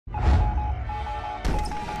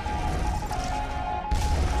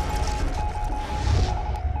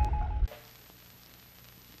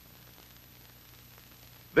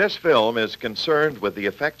This film is concerned with the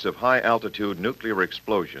effects of high-altitude nuclear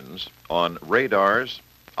explosions on radars,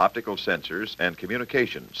 optical sensors, and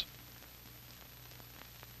communications.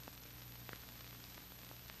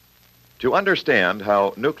 To understand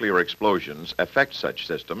how nuclear explosions affect such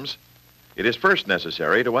systems, it is first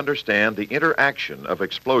necessary to understand the interaction of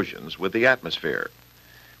explosions with the atmosphere.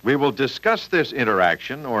 We will discuss this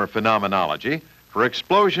interaction, or phenomenology, for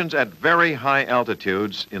explosions at very high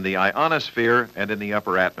altitudes in the ionosphere and in the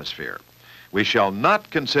upper atmosphere. We shall not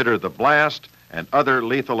consider the blast and other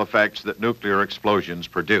lethal effects that nuclear explosions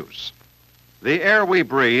produce. The air we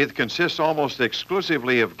breathe consists almost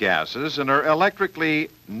exclusively of gases and are electrically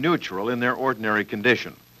neutral in their ordinary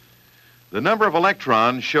condition. The number of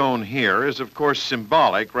electrons shown here is, of course,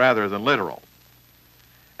 symbolic rather than literal.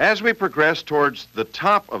 As we progress towards the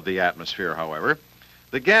top of the atmosphere, however,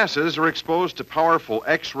 the gases are exposed to powerful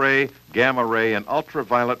X-ray, gamma ray, and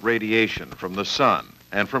ultraviolet radiation from the sun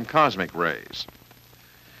and from cosmic rays.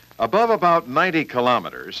 Above about 90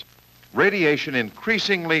 kilometers, radiation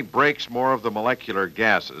increasingly breaks more of the molecular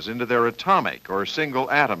gases into their atomic or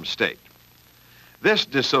single atom state. This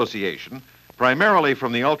dissociation, primarily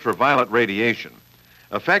from the ultraviolet radiation,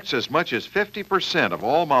 affects as much as 50% of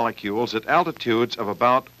all molecules at altitudes of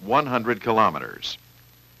about 100 kilometers.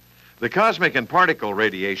 The cosmic and particle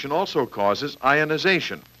radiation also causes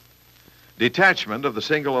ionization. Detachment of the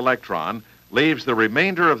single electron leaves the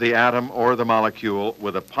remainder of the atom or the molecule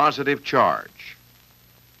with a positive charge.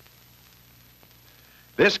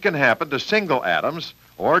 This can happen to single atoms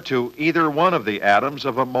or to either one of the atoms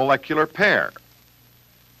of a molecular pair.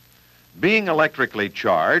 Being electrically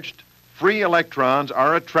charged, free electrons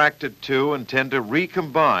are attracted to and tend to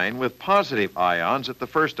recombine with positive ions at the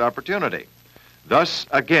first opportunity, thus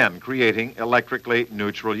again creating electrically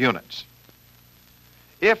neutral units.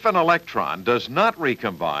 If an electron does not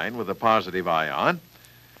recombine with a positive ion,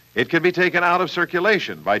 it can be taken out of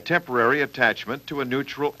circulation by temporary attachment to a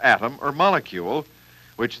neutral atom or molecule,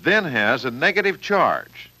 which then has a negative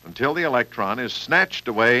charge until the electron is snatched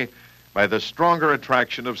away by the stronger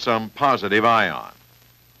attraction of some positive ion.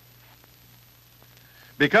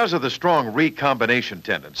 Because of the strong recombination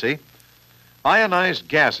tendency, ionized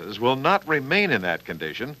gases will not remain in that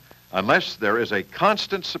condition unless there is a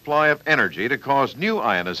constant supply of energy to cause new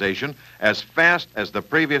ionization as fast as the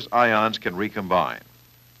previous ions can recombine.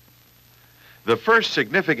 The first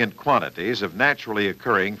significant quantities of naturally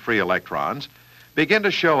occurring free electrons begin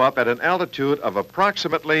to show up at an altitude of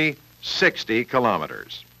approximately 60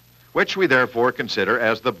 kilometers, which we therefore consider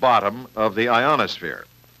as the bottom of the ionosphere.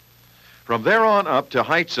 From there on up to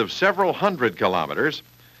heights of several hundred kilometers,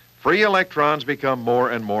 free electrons become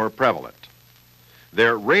more and more prevalent.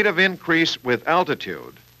 Their rate of increase with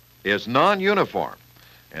altitude is non-uniform,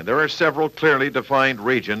 and there are several clearly defined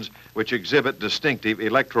regions which exhibit distinctive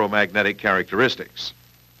electromagnetic characteristics.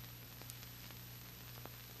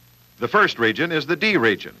 The first region is the D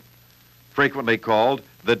region, frequently called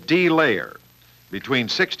the D layer, between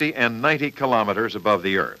 60 and 90 kilometers above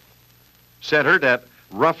the Earth. Centered at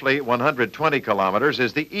roughly 120 kilometers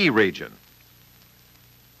is the E region.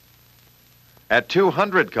 At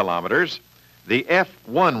 200 kilometers, the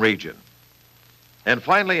F1 region. And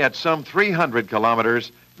finally, at some 300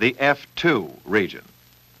 kilometers, the F2 region.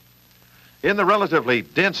 In the relatively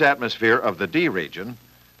dense atmosphere of the D region,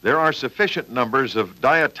 there are sufficient numbers of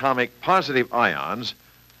diatomic positive ions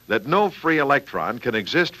that no free electron can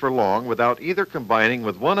exist for long without either combining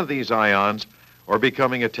with one of these ions or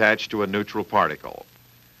becoming attached to a neutral particle.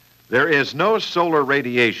 There is no solar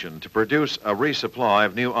radiation to produce a resupply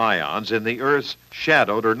of new ions in the Earth's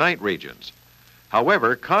shadowed or night regions.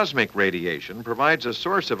 However, cosmic radiation provides a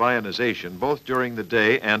source of ionization both during the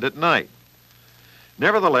day and at night.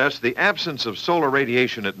 Nevertheless, the absence of solar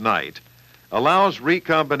radiation at night allows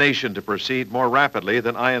recombination to proceed more rapidly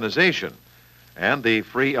than ionization, and the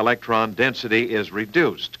free electron density is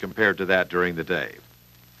reduced compared to that during the day.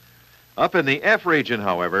 Up in the F region,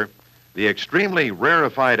 however, the extremely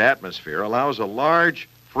rarefied atmosphere allows a large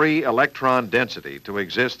free electron density to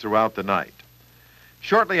exist throughout the night.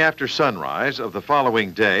 Shortly after sunrise of the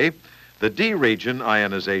following day, the D region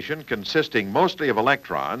ionization, consisting mostly of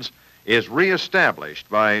electrons, is reestablished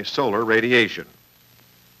by solar radiation.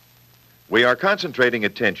 We are concentrating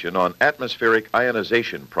attention on atmospheric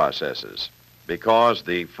ionization processes because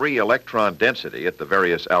the free electron density at the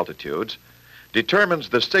various altitudes determines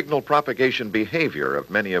the signal propagation behavior of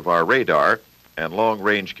many of our radar and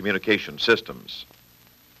long-range communication systems.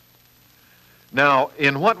 Now,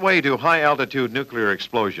 in what way do high-altitude nuclear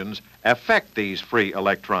explosions affect these free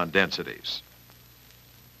electron densities?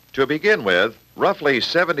 To begin with, roughly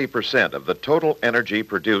 70% of the total energy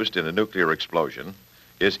produced in a nuclear explosion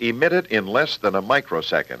is emitted in less than a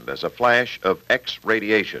microsecond as a flash of X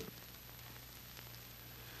radiation.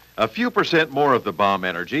 A few percent more of the bomb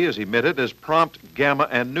energy is emitted as prompt gamma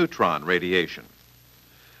and neutron radiation.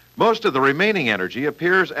 Most of the remaining energy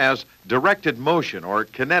appears as directed motion or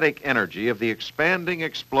kinetic energy of the expanding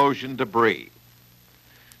explosion debris.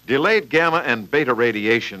 Delayed gamma and beta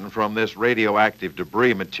radiation from this radioactive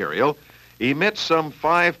debris material emits some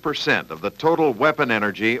 5% of the total weapon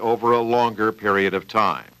energy over a longer period of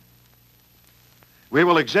time. We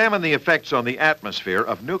will examine the effects on the atmosphere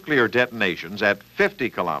of nuclear detonations at 50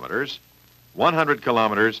 kilometers, 100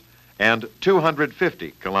 kilometers, and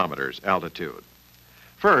 250 kilometers altitude.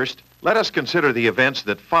 First, let us consider the events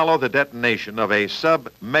that follow the detonation of a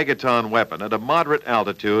sub-megaton weapon at a moderate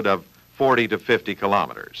altitude of 40 to 50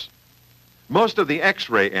 kilometers. Most of the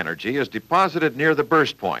X-ray energy is deposited near the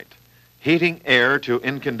burst point, heating air to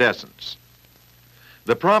incandescence.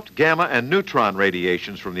 The prompt gamma and neutron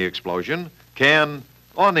radiations from the explosion can,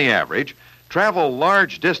 on the average, travel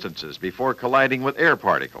large distances before colliding with air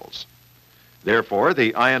particles. Therefore,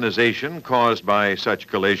 the ionization caused by such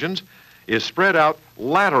collisions is spread out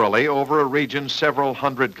laterally over a region several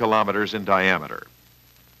hundred kilometers in diameter.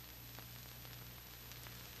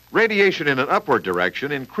 Radiation in an upward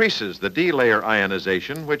direction increases the D-layer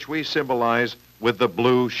ionization, which we symbolize with the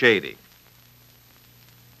blue shading.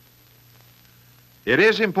 It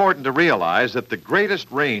is important to realize that the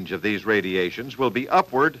greatest range of these radiations will be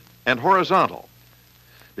upward and horizontal,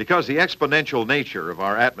 because the exponential nature of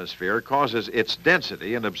our atmosphere causes its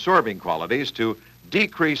density and absorbing qualities to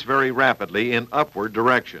decrease very rapidly in upward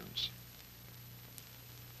directions.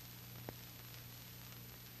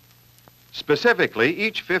 Specifically,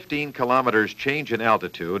 each 15 kilometers change in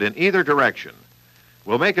altitude in either direction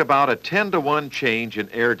will make about a 10-to-1 change in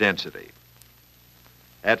air density.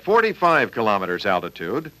 At 45 kilometers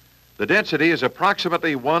altitude, the density is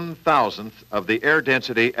approximately 1,000th of the air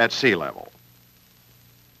density at sea level.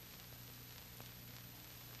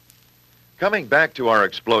 Coming back to our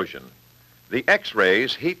explosion, the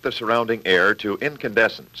X-rays heat the surrounding air to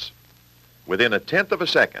incandescence. Within a tenth of a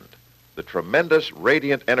second, the tremendous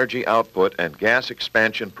radiant energy output and gas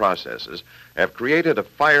expansion processes have created a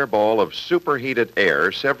fireball of superheated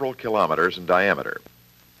air several kilometers in diameter.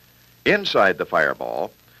 Inside the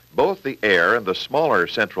fireball, both the air and the smaller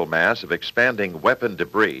central mass of expanding weapon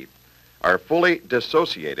debris are fully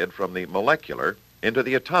dissociated from the molecular into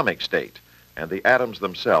the atomic state, and the atoms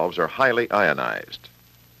themselves are highly ionized.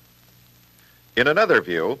 In another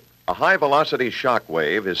view, a high-velocity shock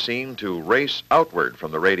wave is seen to race outward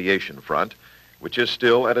from the radiation front, which is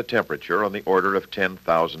still at a temperature on the order of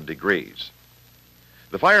 10,000 degrees.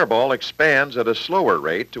 The fireball expands at a slower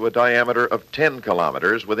rate to a diameter of 10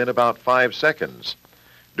 kilometers within about 5 seconds,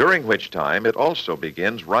 during which time it also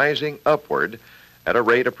begins rising upward at a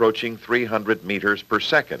rate approaching 300 meters per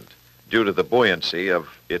second due to the buoyancy of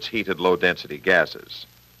its heated low-density gases.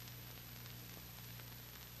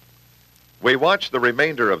 We watch the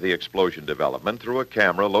remainder of the explosion development through a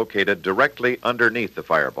camera located directly underneath the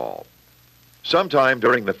fireball. Sometime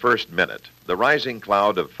during the first minute, the rising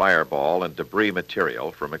cloud of fireball and debris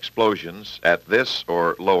material from explosions at this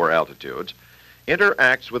or lower altitudes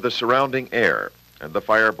interacts with the surrounding air, and the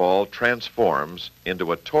fireball transforms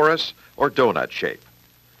into a torus or donut shape.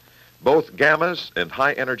 Both gammas and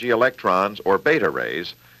high-energy electrons or beta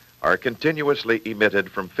rays are continuously emitted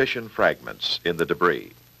from fission fragments in the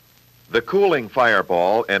debris. The cooling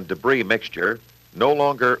fireball and debris mixture, no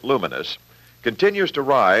longer luminous, continues to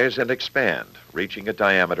rise and expand, reaching a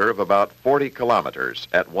diameter of about 40 kilometers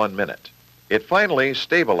at 1 minute. It finally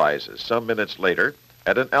stabilizes some minutes later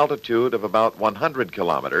at an altitude of about 100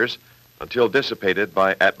 kilometers until dissipated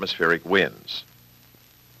by atmospheric winds.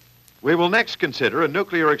 We will next consider a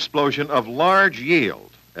nuclear explosion of large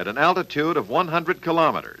yield at an altitude of 100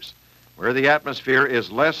 kilometers, where the atmosphere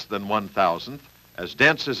is less than 1,000th, as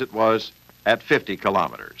dense as it was at 50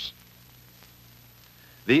 kilometers.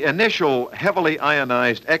 The initial heavily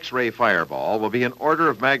ionized X-ray fireball will be an order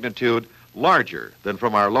of magnitude larger than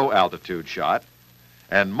from our low-altitude shot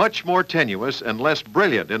and much more tenuous and less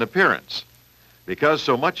brilliant in appearance because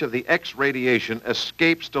so much of the X radiation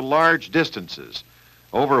escapes to large distances,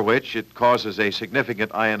 over which it causes a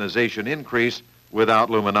significant ionization increase without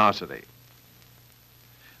luminosity.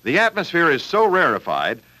 The atmosphere is so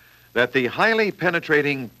rarefied that the highly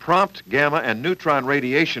penetrating prompt gamma and neutron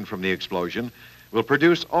radiation from the explosion will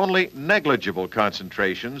produce only negligible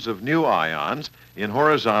concentrations of new ions in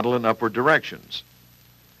horizontal and upward directions.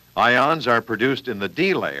 Ions are produced in the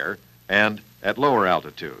D layer and at lower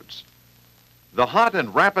altitudes. The hot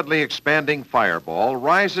and rapidly expanding fireball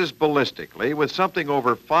rises ballistically with something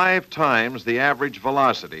over 5 times the average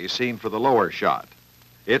velocity seen for the lower shot.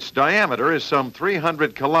 Its diameter is some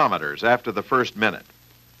 300 kilometers after the first minute.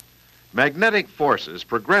 Magnetic forces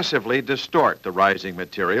progressively distort the rising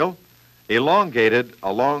material, elongated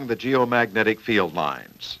along the geomagnetic field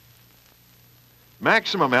lines.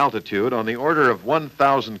 Maximum altitude on the order of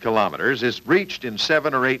 1,000 kilometers is reached in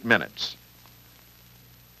 7 or 8 minutes.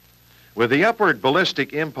 With the upward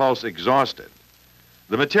ballistic impulse exhausted,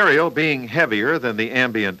 the material, being heavier than the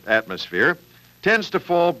ambient atmosphere, tends to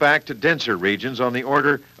fall back to denser regions on the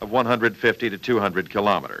order of 150 to 200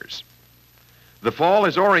 kilometers. The fall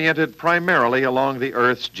is oriented primarily along the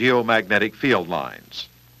Earth's geomagnetic field lines.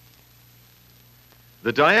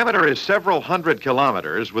 The diameter is several hundred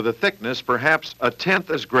kilometers with a thickness perhaps a tenth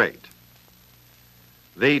as great.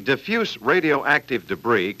 The diffuse radioactive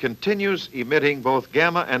debris continues emitting both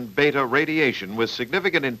gamma and beta radiation with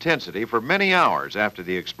significant intensity for many hours after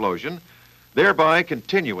the explosion, thereby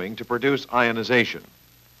continuing to produce ionization.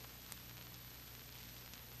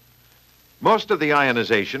 Most of the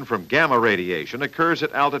ionization from gamma radiation occurs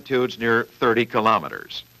at altitudes near 30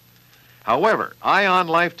 kilometers. However, ion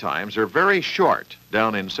lifetimes are very short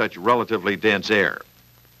down in such relatively dense air.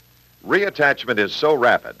 Reattachment is so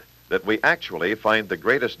rapid that we actually find the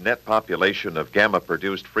greatest net population of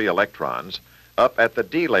gamma-produced free electrons up at the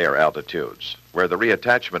D-layer altitudes, where the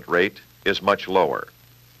reattachment rate is much lower.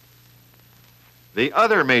 The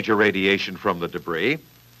other major radiation from the debris,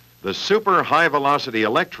 the super high-velocity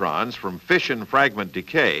electrons from fission fragment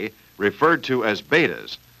decay, referred to as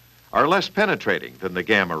betas, are less penetrating than the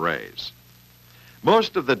gamma rays.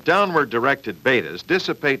 Most of the downward-directed betas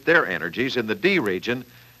dissipate their energies in the D region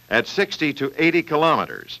at 60 to 80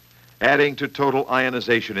 kilometers, adding to total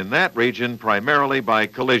ionization in that region primarily by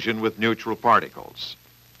collision with neutral particles.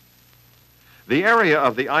 The area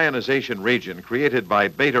of the ionization region created by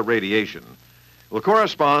beta radiation will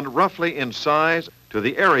correspond roughly in size to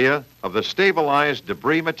the area of the stabilized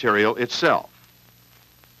debris material itself.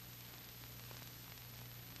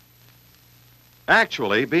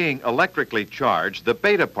 Actually, being electrically charged, the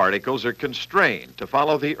beta particles are constrained to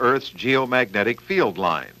follow the Earth's geomagnetic field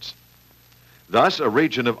lines. Thus, a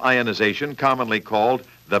region of ionization commonly called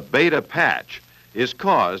the beta patch is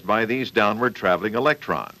caused by these downward traveling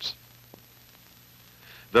electrons.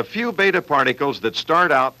 The few beta particles that start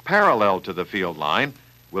out parallel to the field line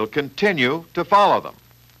will continue to follow them.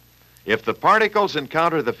 If the particles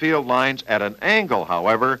encounter the field lines at an angle,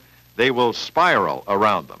 however, they will spiral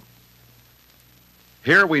around them.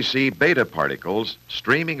 Here we see beta particles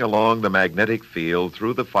streaming along the magnetic field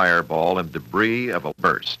through the fireball and debris of a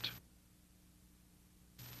burst.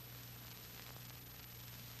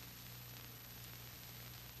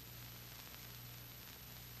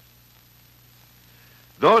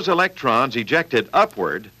 Those electrons ejected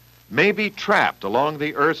upward may be trapped along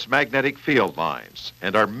the Earth's magnetic field lines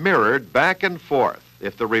and are mirrored back and forth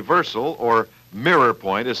if the reversal or mirror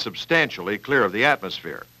point is substantially clear of the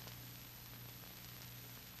atmosphere.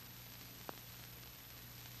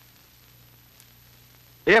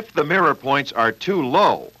 If the mirror points are too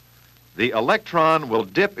low, the electron will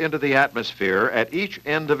dip into the atmosphere at each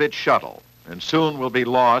end of its shuttle and soon will be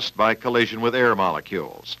lost by collision with air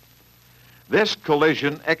molecules. This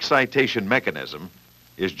collision excitation mechanism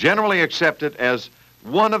is generally accepted as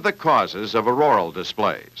one of the causes of auroral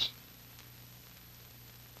displays.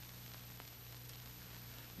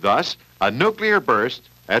 Thus, a nuclear burst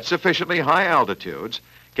at sufficiently high altitudes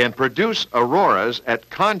can produce auroras at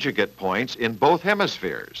conjugate points in both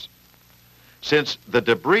hemispheres. Since the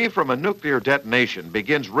debris from a nuclear detonation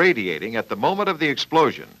begins radiating at the moment of the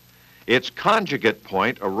explosion, its conjugate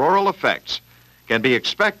point auroral effects can be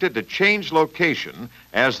expected to change location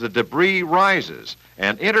as the debris rises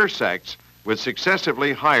and intersects with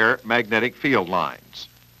successively higher magnetic field lines.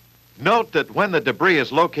 Note that when the debris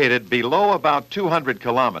is located below about 200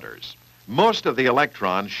 kilometers, most of the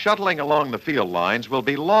electrons shuttling along the field lines will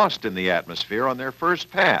be lost in the atmosphere on their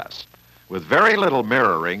first pass, with very little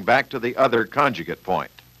mirroring back to the other conjugate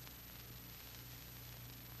point.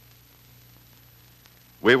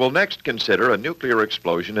 We will next consider a nuclear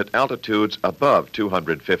explosion at altitudes above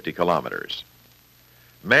 250 kilometers.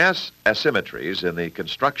 Mass asymmetries in the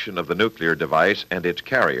construction of the nuclear device and its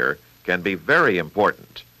carrier can be very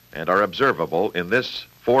important and are observable in this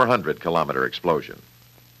 400-kilometer explosion.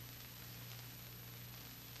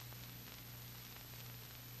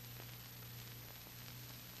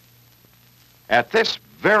 At this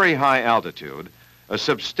very high altitude, a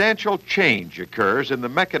substantial change occurs in the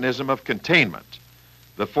mechanism of containment,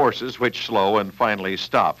 the forces which slow and finally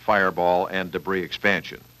stop fireball and debris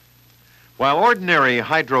expansion. While ordinary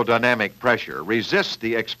hydrodynamic pressure resists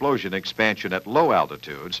the explosion expansion at low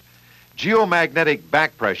altitudes, geomagnetic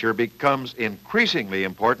back pressure becomes increasingly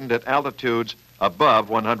important at altitudes above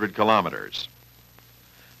 100 kilometers.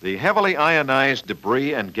 The heavily ionized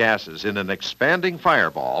debris and gases in an expanding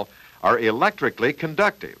fireball are electrically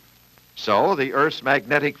conductive, so the Earth's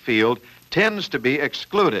magnetic field tends to be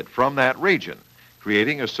excluded from that region,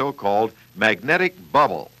 creating a so-called magnetic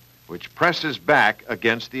bubble, which presses back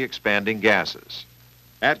against the expanding gases.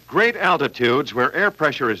 At great altitudes where air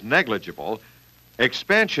pressure is negligible,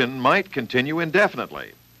 expansion might continue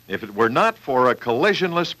indefinitely if it were not for a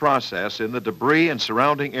collisionless process in the debris and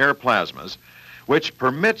surrounding air plasmas, which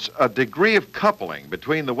permits a degree of coupling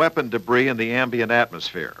between the weapon debris and the ambient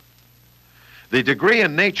atmosphere. The degree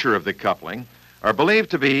and nature of the coupling are believed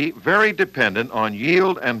to be very dependent on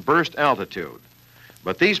yield and burst altitude,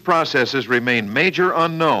 but these processes remain major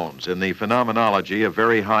unknowns in the phenomenology of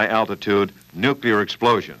very high altitude nuclear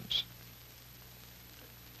explosions.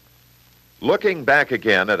 Looking back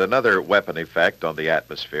again at another weapon effect on the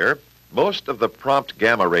atmosphere, most of the prompt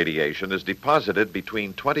gamma radiation is deposited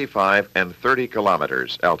between 25 and 30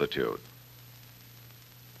 kilometers altitude.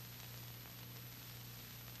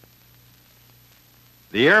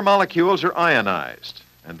 The air molecules are ionized,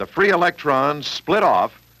 and the free electrons split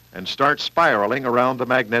off and start spiraling around the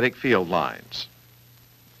magnetic field lines.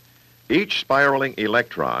 Each spiraling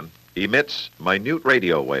electron emits minute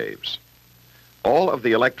radio waves. All of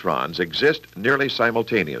the electrons exist nearly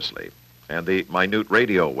simultaneously, and the minute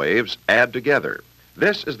radio waves add together.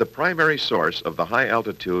 This is the primary source of the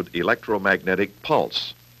high-altitude electromagnetic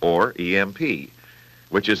pulse, or EMP,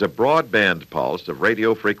 which is a broadband pulse of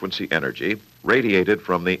radio frequency energy radiated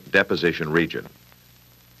from the deposition region.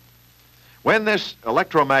 When this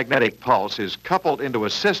electromagnetic pulse is coupled into a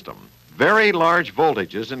system, very large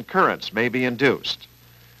voltages and currents may be induced.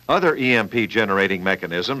 Other EMP generating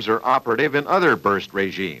mechanisms are operative in other burst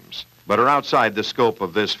regimes, but are outside the scope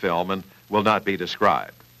of this film and will not be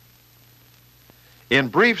described. In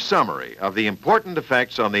brief summary of the important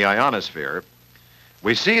effects on the ionosphere,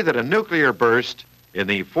 we see that a nuclear burst in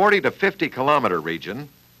the 40 to 50 kilometer region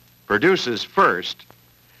produces first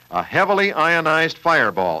a heavily ionized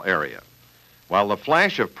fireball area, while the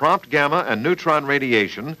flash of prompt gamma and neutron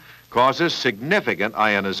radiation causes significant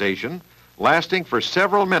ionization lasting for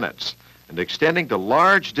several minutes and extending to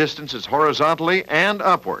large distances horizontally and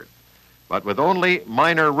upward, but with only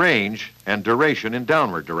minor range and duration in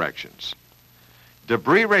downward directions.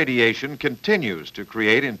 Debris radiation continues to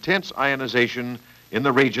create intense ionization in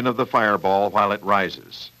the region of the fireball while it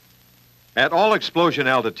rises. At all explosion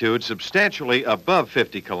altitudes substantially above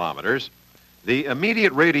 50 kilometers, the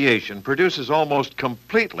immediate radiation produces almost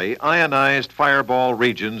completely ionized fireball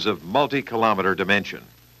regions of multi-kilometer dimension.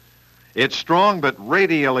 Its strong but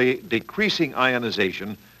radially decreasing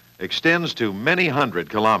ionization extends to many hundred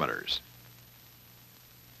kilometers.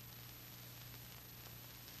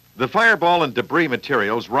 The fireball and debris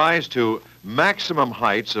materials rise to maximum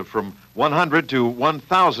heights of from 100 to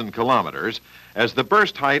 1,000 kilometers as the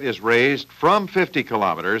burst height is raised from 50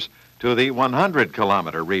 kilometers to the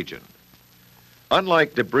 100-kilometer region.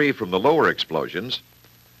 Unlike debris from the lower explosions,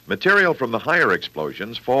 material from the higher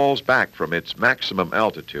explosions falls back from its maximum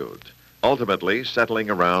altitude, ultimately settling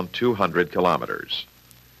around 200 kilometers.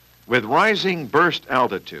 With rising burst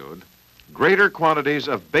altitude, greater quantities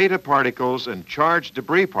of beta particles and charged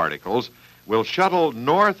debris particles will shuttle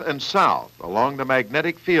north and south along the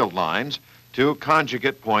magnetic field lines to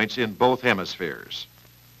conjugate points in both hemispheres.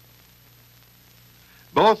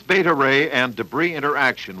 Both beta ray and debris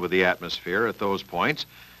interaction with the atmosphere at those points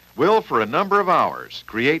will, for a number of hours,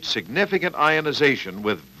 create significant ionization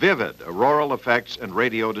with vivid auroral effects and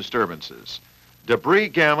radio disturbances. Debris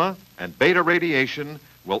gamma and beta radiation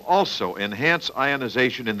will also enhance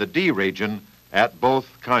ionization in the D region at both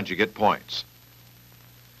conjugate points.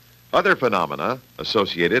 Other phenomena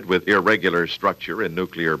associated with irregular structure in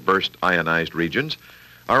nuclear burst ionized regions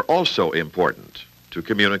are also important to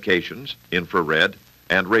communications, infrared,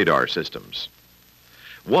 and radar systems.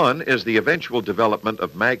 One is the eventual development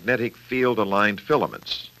of magnetic field-aligned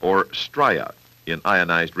filaments, or stria, in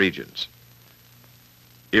ionized regions.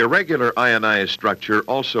 Irregular ionized structure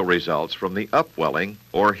also results from the upwelling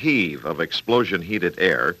or heave of explosion-heated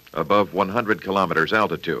air above 100 kilometers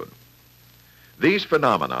altitude. These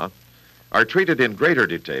phenomena are treated in greater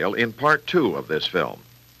detail in Part 2 of this film,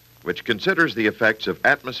 which considers the effects of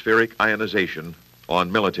atmospheric ionization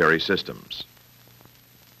on military systems.